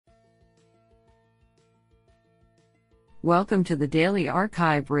Welcome to the Daily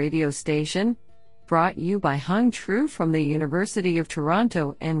Archive radio station, brought you by Hung Tru from the University of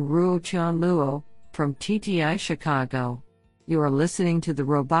Toronto and Ruo Chan Luo from TTI Chicago. You are listening to the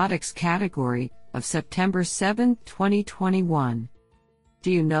robotics category of September 7, 2021.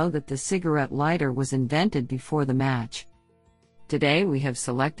 Do you know that the cigarette lighter was invented before the match? Today we have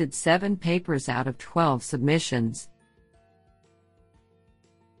selected 7 papers out of 12 submissions.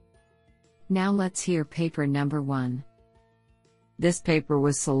 Now let's hear paper number 1. This paper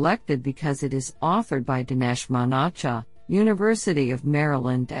was selected because it is authored by Dinesh Manacha, University of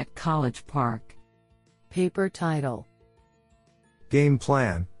Maryland at College Park. Paper title: Game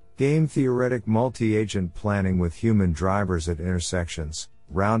Plan, Game Theoretic Multi-Agent Planning with Human Drivers at Intersections,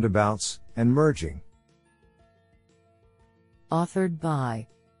 Roundabouts, and Merging. Authored by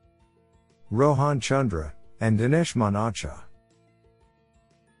Rohan Chandra and Dinesh Manacha.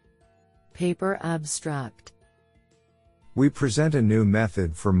 Paper abstract: We present a new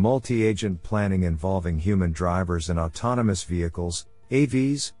method for multi-agent planning involving human drivers and autonomous vehicles,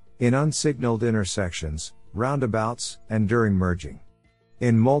 AVs, in unsignaled intersections, roundabouts, and during merging.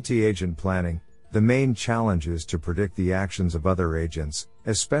 In multi-agent planning, the main challenge is to predict the actions of other agents,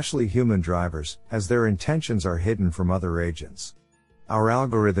 especially human drivers, as their intentions are hidden from other agents. Our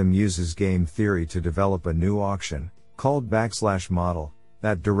algorithm uses game theory to develop a new auction, called \model,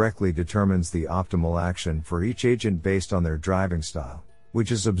 that directly determines the optimal action for each agent based on their driving style,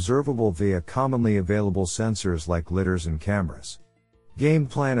 which is observable via commonly available sensors like lidars and cameras. Game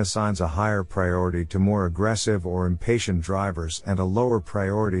Plan assigns a higher priority to more aggressive or impatient drivers and a lower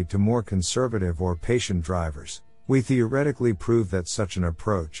priority to more conservative or patient drivers. We theoretically prove that such an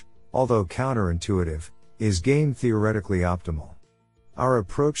approach, although counterintuitive, is game theoretically optimal. Our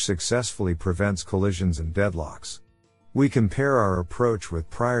approach successfully prevents collisions and deadlocks. We compare our approach with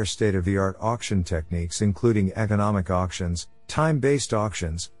prior state-of-the-art auction techniques including economic auctions, time-based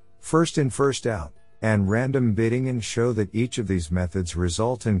auctions, first in first out, and random bidding and show that each of these methods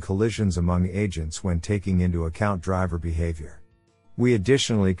result in collisions among agents when taking into account driver behavior. We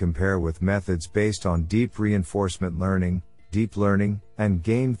additionally compare with methods based on deep reinforcement learning, deep learning, and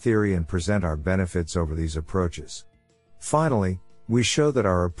game theory and present our benefits over these approaches. Finally, we show that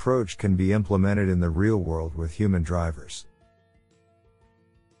our approach can be implemented in the real world with human drivers.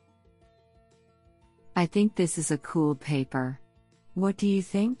 I think this is a cool paper. What do you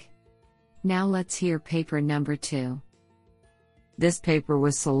think? Now let's hear paper number 2. This paper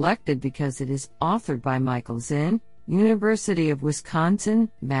was selected because it is authored by Michael Zinn, University of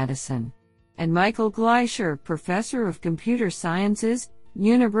Wisconsin-Madison, and Michael Gleicher, Professor of Computer Sciences,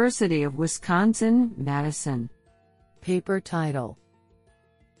 University of Wisconsin-Madison. Paper title: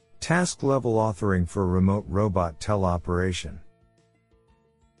 Task-Level Authoring for Remote Robot Teleoperation.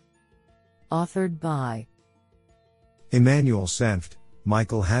 Authored by Emmanuel Senft,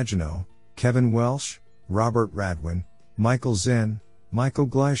 Michael Hagino, Kevin Welsh, Robert Radwin, Michael Zinn, Michael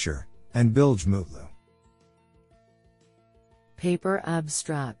Gleicher, and Bilge Mutlu. Paper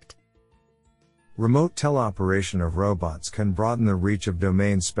abstract: Remote teleoperation of robots can broaden the reach of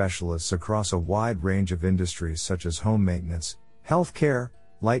domain specialists across a wide range of industries such as home maintenance, healthcare,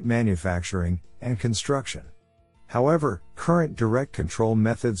 light manufacturing, and construction. However, current direct control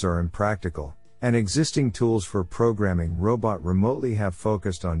methods are impractical, and existing tools for programming robot remotely have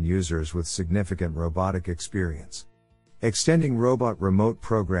focused on users with significant robotic experience. Extending robot remote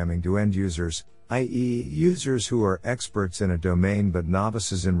programming to end users, i.e., users who are experts in a domain but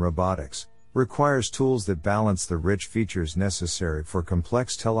novices in robotics, requires tools that balance the rich features necessary for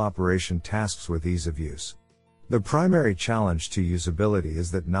complex teleoperation tasks with ease of use. The primary challenge to usability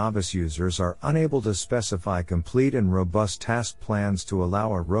is that novice users are unable to specify complete and robust task plans to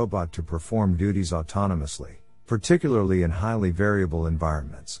allow a robot to perform duties autonomously, particularly in highly variable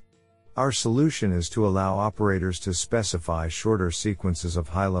environments. Our solution is to allow operators to specify shorter sequences of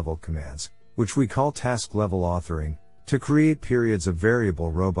high-level commands, which we call task-level authoring, to create periods of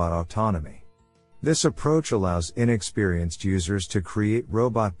variable robot autonomy. This approach allows inexperienced users to create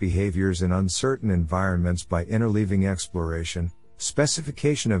robot behaviors in uncertain environments by interleaving exploration,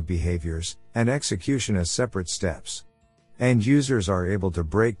 specification of behaviors, and execution as separate steps. End users are able to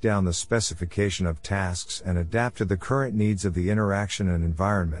break down the specification of tasks and adapt to the current needs of the interaction and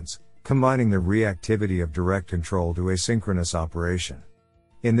environments, combining the reactivity of direct control to asynchronous operation.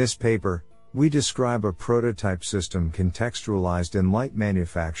 In this paper, we describe a prototype system contextualized in light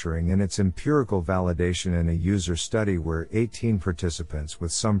manufacturing and its empirical validation in a user study where 18 participants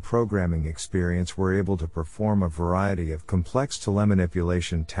with some programming experience were able to perform a variety of complex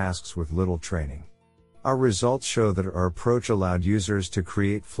telemanipulation tasks with little training. Our results show that our approach allowed users to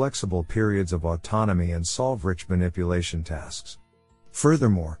create flexible periods of autonomy and solve rich manipulation tasks.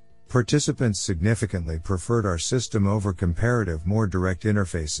 Furthermore, participants significantly preferred our system over comparative, more direct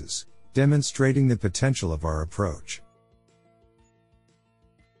interfaces, demonstrating the potential of our approach.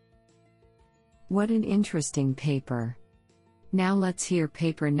 What an interesting paper. Now let's hear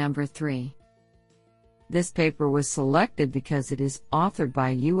paper number 3. This paper was selected because it is authored by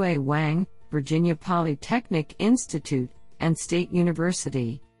Yue Wang, Virginia Polytechnic Institute, and State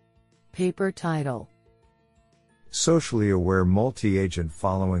University. Paper title: Socially Aware Multi-Agent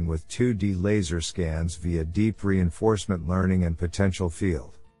Following with 2D Laser Scans via Deep Reinforcement Learning and Potential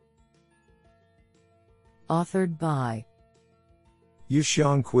Field. Authored by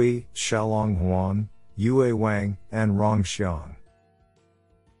Yuxiang Cui, Xiaolong Huan, Yue Wang, and Rong Xiang.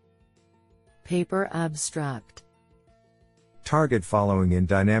 Paper abstract: Target following in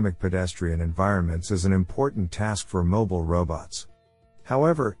dynamic pedestrian environments is an important task for mobile robots.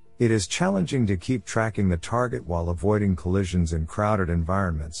 However, it is challenging to keep tracking the target while avoiding collisions in crowded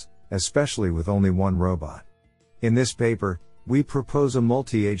environments, especially with only one robot. In this paper, we propose a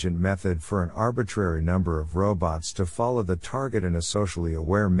multi-agent method for an arbitrary number of robots to follow the target in a socially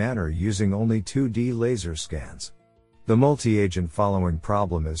aware manner using only 2D laser scans. The multi-agent following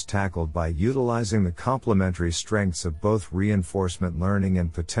problem is tackled by utilizing the complementary strengths of both reinforcement learning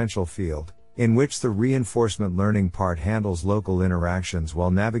and potential field, in which the reinforcement learning part handles local interactions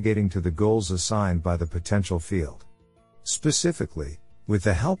while navigating to the goals assigned by the potential field. Specifically, with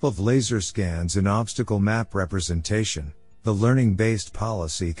the help of laser scans and obstacle map representation, the learning-based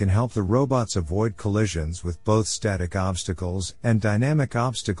policy can help the robots avoid collisions with both static obstacles and dynamic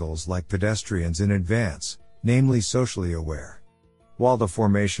obstacles like pedestrians in advance, namely socially aware. While the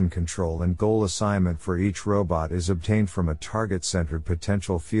formation control and goal assignment for each robot is obtained from a target-centered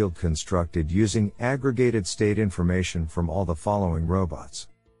potential field constructed using aggregated state information from all the following robots.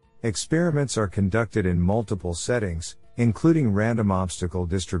 Experiments are conducted in multiple settings, including random obstacle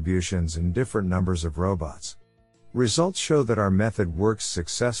distributions and different numbers of robots. Results show that our method works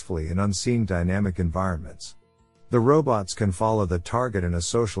successfully in unseen dynamic environments. The robots can follow the target in a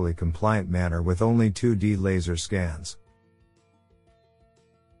socially compliant manner with only 2D laser scans.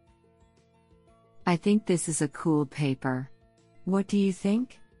 I think this is a cool paper. What do you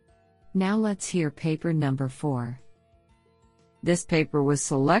think? Now let's hear paper number 4. This paper was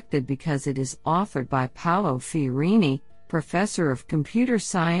selected because it is authored by Paolo Fiorini, Professor of Computer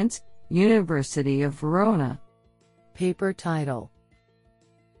Science, University of Verona. Paper title: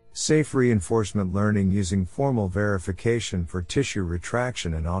 Safe Reinforcement Learning Using Formal Verification for Tissue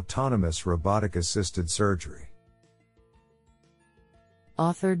Retraction in Autonomous Robotic-Assisted Surgery.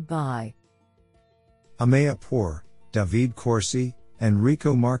 Authored by Amaya Pour, David Corsi,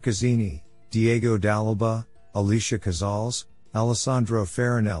 Enrico Marchezzini, Diego Dall'Alba, Alicia Casals, Alessandro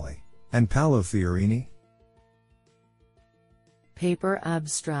Farinelli, and Paolo Fiorini. Paper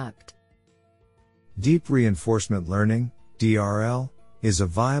abstract: Deep Reinforcement Learning, DRL, is a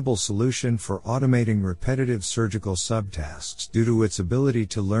viable solution for automating repetitive surgical subtasks due to its ability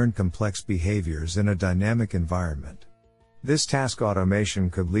to learn complex behaviors in a dynamic environment. This task automation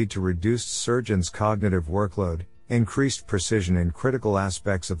could lead to reduced surgeons' cognitive workload, increased precision in critical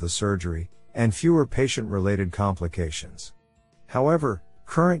aspects of the surgery, and fewer patient-related complications. However,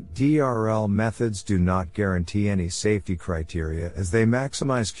 current DRL methods do not guarantee any safety criteria as they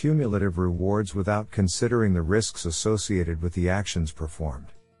maximize cumulative rewards without considering the risks associated with the actions performed.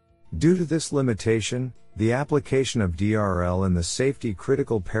 Due to this limitation, the application of DRL in the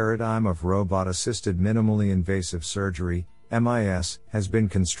safety-critical paradigm of robot-assisted minimally invasive surgery, MIS, has been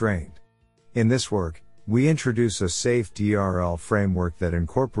constrained. In this work, we introduce a safe DRL framework that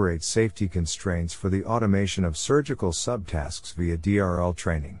incorporates safety constraints for the automation of surgical subtasks via DRL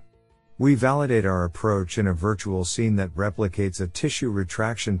training. We validate our approach in a virtual scene that replicates a tissue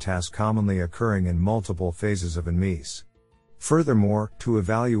retraction task commonly occurring in multiple phases of MIS. Furthermore, to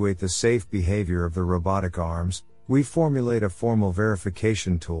evaluate the safe behavior of the robotic arms, we formulate a formal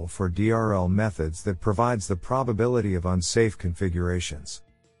verification tool for DRL methods that provides the probability of unsafe configurations.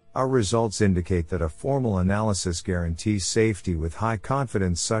 Our results indicate that a formal analysis guarantees safety with high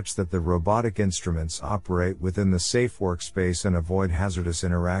confidence such that the robotic instruments operate within the safe workspace and avoid hazardous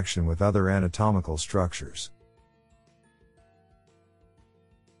interaction with other anatomical structures.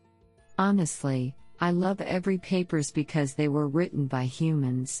 Honestly, I love every papers because they were written by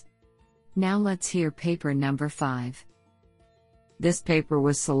humans. Now let's hear paper number 5. This paper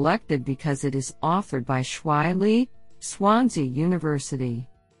was selected because it is authored by Shui Li, Swansea University.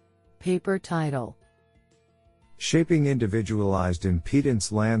 Paper title: Shaping Individualized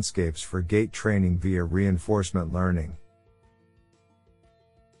Impedance Landscapes for Gait Training via Reinforcement Learning.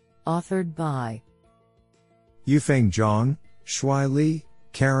 Authored by Yufeng Zhang, Shuai Li,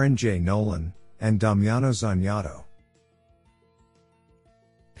 Karen J. Nolan, and Damiano Zagnato.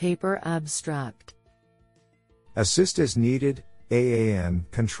 Paper Abstract. Assist as Needed, AAN,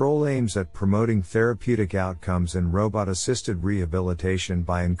 control aims at promoting therapeutic outcomes in robot-assisted rehabilitation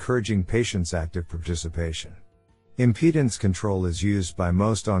by encouraging patients' active participation. Impedance control is used by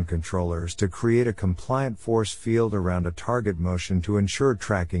most ON controllers to create a compliant force field around a target motion to ensure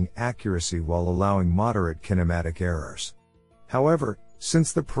tracking accuracy while allowing moderate kinematic errors. However,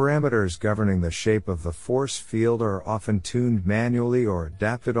 since the parameters governing the shape of the force field are often tuned manually or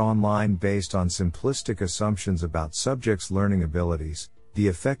adapted online based on simplistic assumptions about subjects' learning abilities, the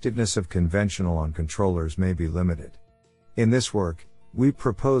effectiveness of conventional ON controllers may be limited. In this work, we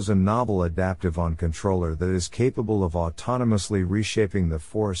propose a novel adaptive ON controller that is capable of autonomously reshaping the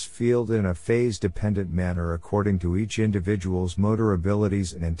force field in a phase-dependent manner according to each individual's motor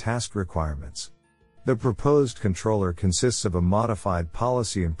abilities and task requirements. The proposed controller consists of a modified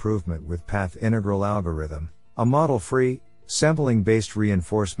policy improvement with path integral algorithm, a model-free, sampling-based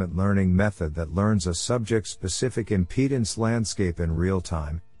reinforcement learning method that learns a subject-specific impedance landscape in real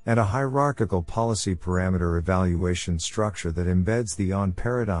time, and a hierarchical policy parameter evaluation structure that embeds the ON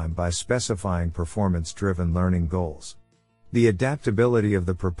paradigm by specifying performance-driven learning goals. The adaptability of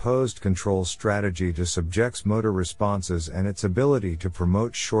the proposed control strategy to subjects' motor responses and its ability to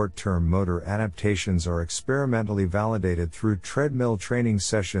promote short-term motor adaptations are experimentally validated through treadmill training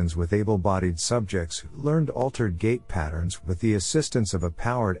sessions with able-bodied subjects who learned altered gait patterns with the assistance of a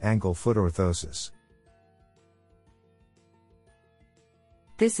powered ankle-foot orthosis.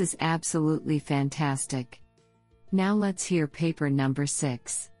 This is absolutely fantastic. Now let's hear paper number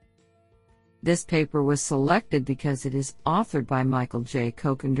 6. This paper was selected because it is authored by Michael J.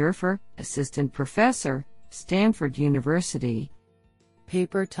 Kochenderfer, Assistant Professor, Stanford University.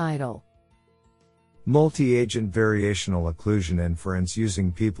 Paper title: Multi-Agent Variational Occlusion Inference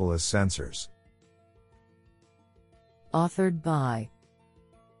Using People as Sensors. Authored by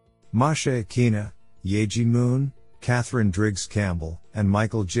Masha Akina, Yeji Moon, Catherine Driggs Campbell, and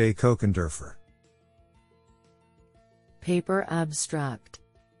Michael J. Kochenderfer. Paper abstract.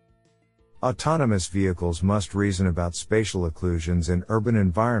 Autonomous vehicles must reason about spatial occlusions in urban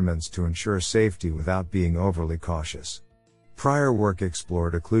environments to ensure safety without being overly cautious. Prior work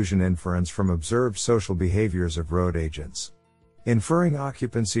explored occlusion inference from observed social behaviors of road agents. Inferring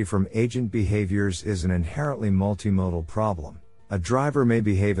occupancy from agent behaviors is an inherently multimodal problem. A driver may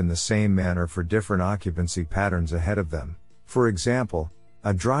behave in the same manner for different occupancy patterns ahead of them. For example,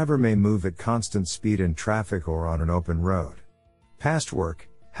 a driver may move at constant speed in traffic or on an open road. Past work,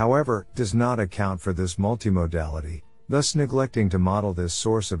 however, does not account for this multimodality, thus neglecting to model this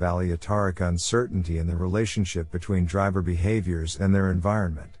source of aleatoric uncertainty in the relationship between driver behaviors and their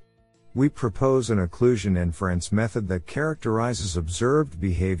environment. We propose an occlusion inference method that characterizes observed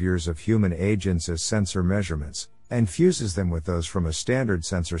behaviors of human agents as sensor measurements, and fuses them with those from a standard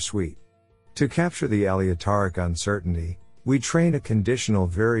sensor suite. To capture the aleatoric uncertainty, we train a conditional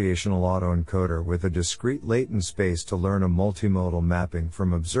variational autoencoder with a discrete latent space to learn a multimodal mapping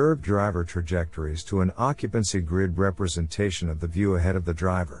from observed driver trajectories to an occupancy grid representation of the view ahead of the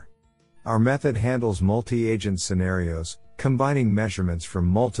driver. Our method handles multi-agent scenarios, combining measurements from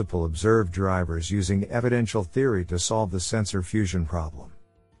multiple observed drivers using evidential theory to solve the sensor fusion problem.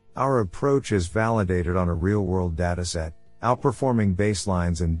 Our approach is validated on a real-world dataset, outperforming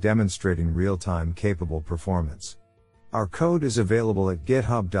baselines and demonstrating real-time capable performance. Our code is available at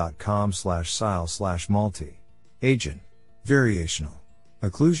github.com/sile/multi. Agent. Variational.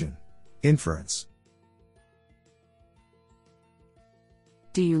 Occlusion. Inference.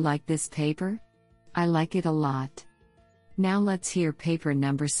 Do you like this paper? I like it a lot. Now let's hear paper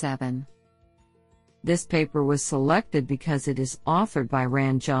number 7. This paper was selected because it is authored by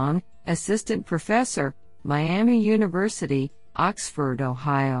Ran Zhang, Assistant Professor, Miami University, Oxford,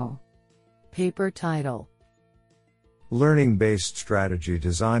 Ohio. Paper title: Learning-based strategy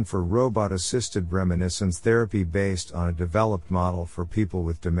designed for robot-assisted reminiscence therapy based on a developed model for people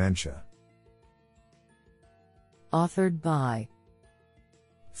with dementia. Authored by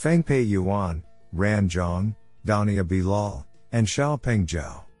Fengpei Yuan, Ran Zhang, Dania Bilal, and Xiaopeng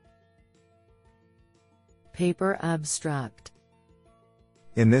Zhao. Paper abstract.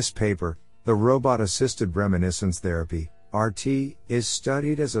 In this paper, the robot-assisted reminiscence therapy, RT, is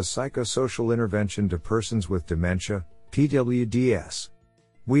studied as a psychosocial intervention to persons with dementia, PWDS.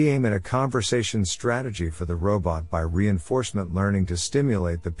 We aim at a conversation strategy for the robot by reinforcement learning to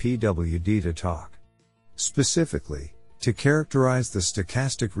stimulate the PWD to talk. Specifically, to characterize the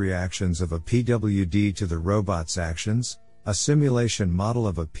stochastic reactions of a PWD to the robot's actions, a simulation model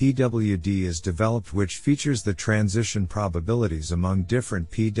of a PWD is developed which features the transition probabilities among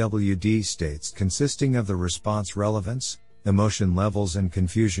different PWD states consisting of the response relevance, emotion levels and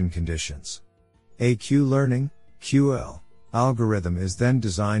confusion conditions. A Q-learning (QL) algorithm is then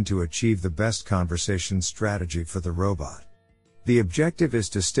designed to achieve the best conversation strategy for the robot. The objective is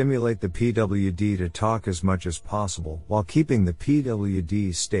to stimulate the PWD to talk as much as possible while keeping the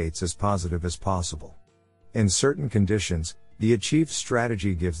PWD states as positive as possible. In certain conditions, the achieved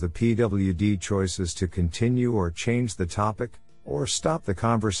strategy gives the PWD choices to continue or change the topic, or stop the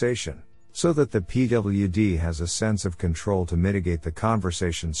conversation, so that the PWD has a sense of control to mitigate the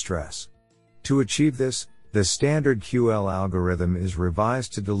conversation stress. To achieve this, the standard QL algorithm is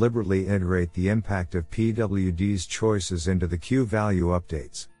revised to deliberately integrate the impact of PWD's choices into the Q value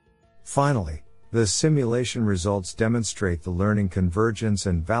updates. Finally, the simulation results demonstrate the learning convergence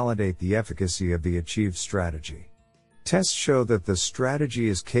and validate the efficacy of the achieved strategy. Tests show that the strategy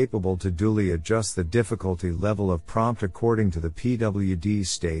is capable to duly adjust the difficulty level of prompt according to the PWD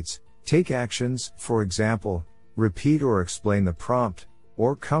states, take actions, for example, repeat or explain the prompt,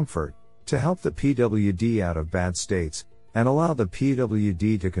 or comfort, to help the PWD out of bad states, and allow the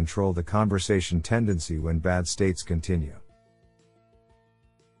PWD to control the conversation tendency when bad states continue.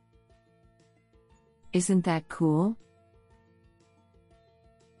 Isn't that cool?